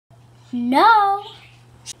No.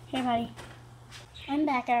 Hey, buddy. I'm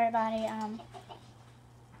back, everybody.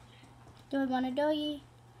 Do I want a doggy?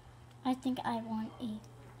 I think I want a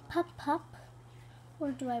pup,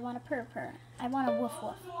 or do I want a purr? I want a woof.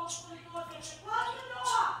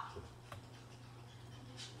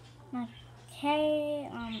 Okay,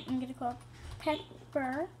 I'm gonna call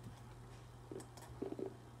Pepper.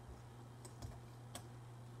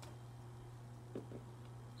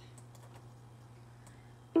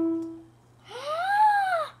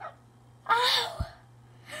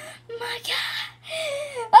 Oh my God!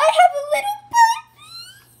 I have a little puppy.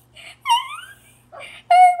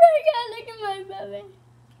 Oh my God! Look at my puppy.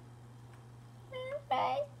 Oh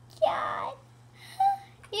my God!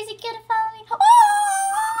 Is he gonna follow me? Oh!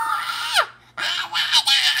 Oh my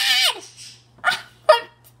God! I'm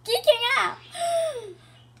geeking out.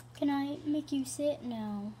 Can I make you sit?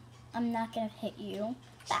 No, I'm not gonna hit you.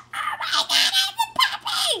 But, oh my God! It's a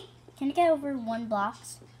puppy! Can I get over 1 block?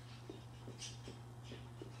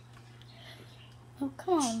 Oh,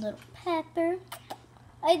 come on, little Pepper.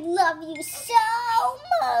 I love you so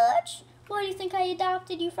much. Why do you think I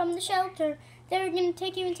adopted you from the shelter? They were going to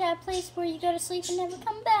take you into that place where you go to sleep and never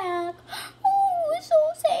come back. Oh, it's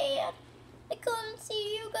so sad. I couldn't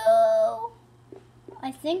see you go.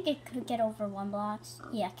 I think it could get over 1 block.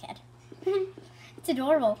 Yeah, it can. It's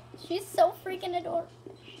adorable. She's so freaking adorable.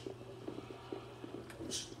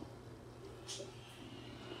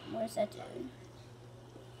 Where's that dude?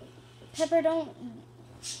 Pepper, don't...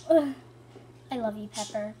 Ugh. I love you,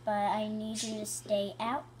 Pepper, but I need you to stay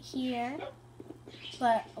out here.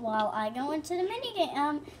 But while I go into the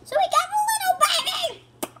minigame, so we got a little baby!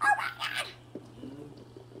 Oh my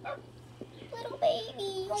God! Little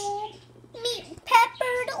baby, oh. Meet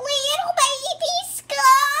Pepper, the little baby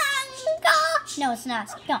skunk! No, it's not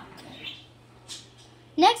skunk.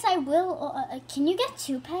 Next, I will, can you get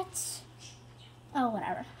 2 pets? Oh,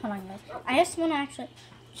 whatever. Hold on, guys. I just want to actually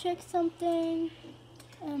check something.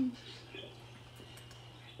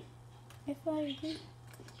 If I agree.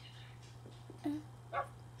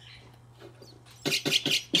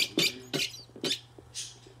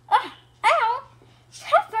 Oh, ow!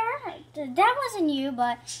 Pepper! That wasn't you,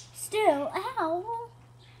 but still, ow! Oh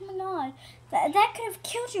my God. That could have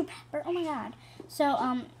killed you, Pepper. Oh my God. So,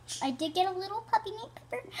 I did get a little puppy named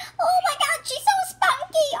Pepper. Oh my God, she's so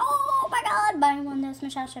spunky! Oh my God! Buy one of those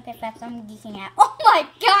Michelle Pet Pets. I'm geeking out. Oh my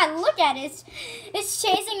God, look at it. It's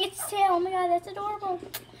chasing its tail. Oh my God, that's adorable.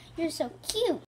 You're so cute.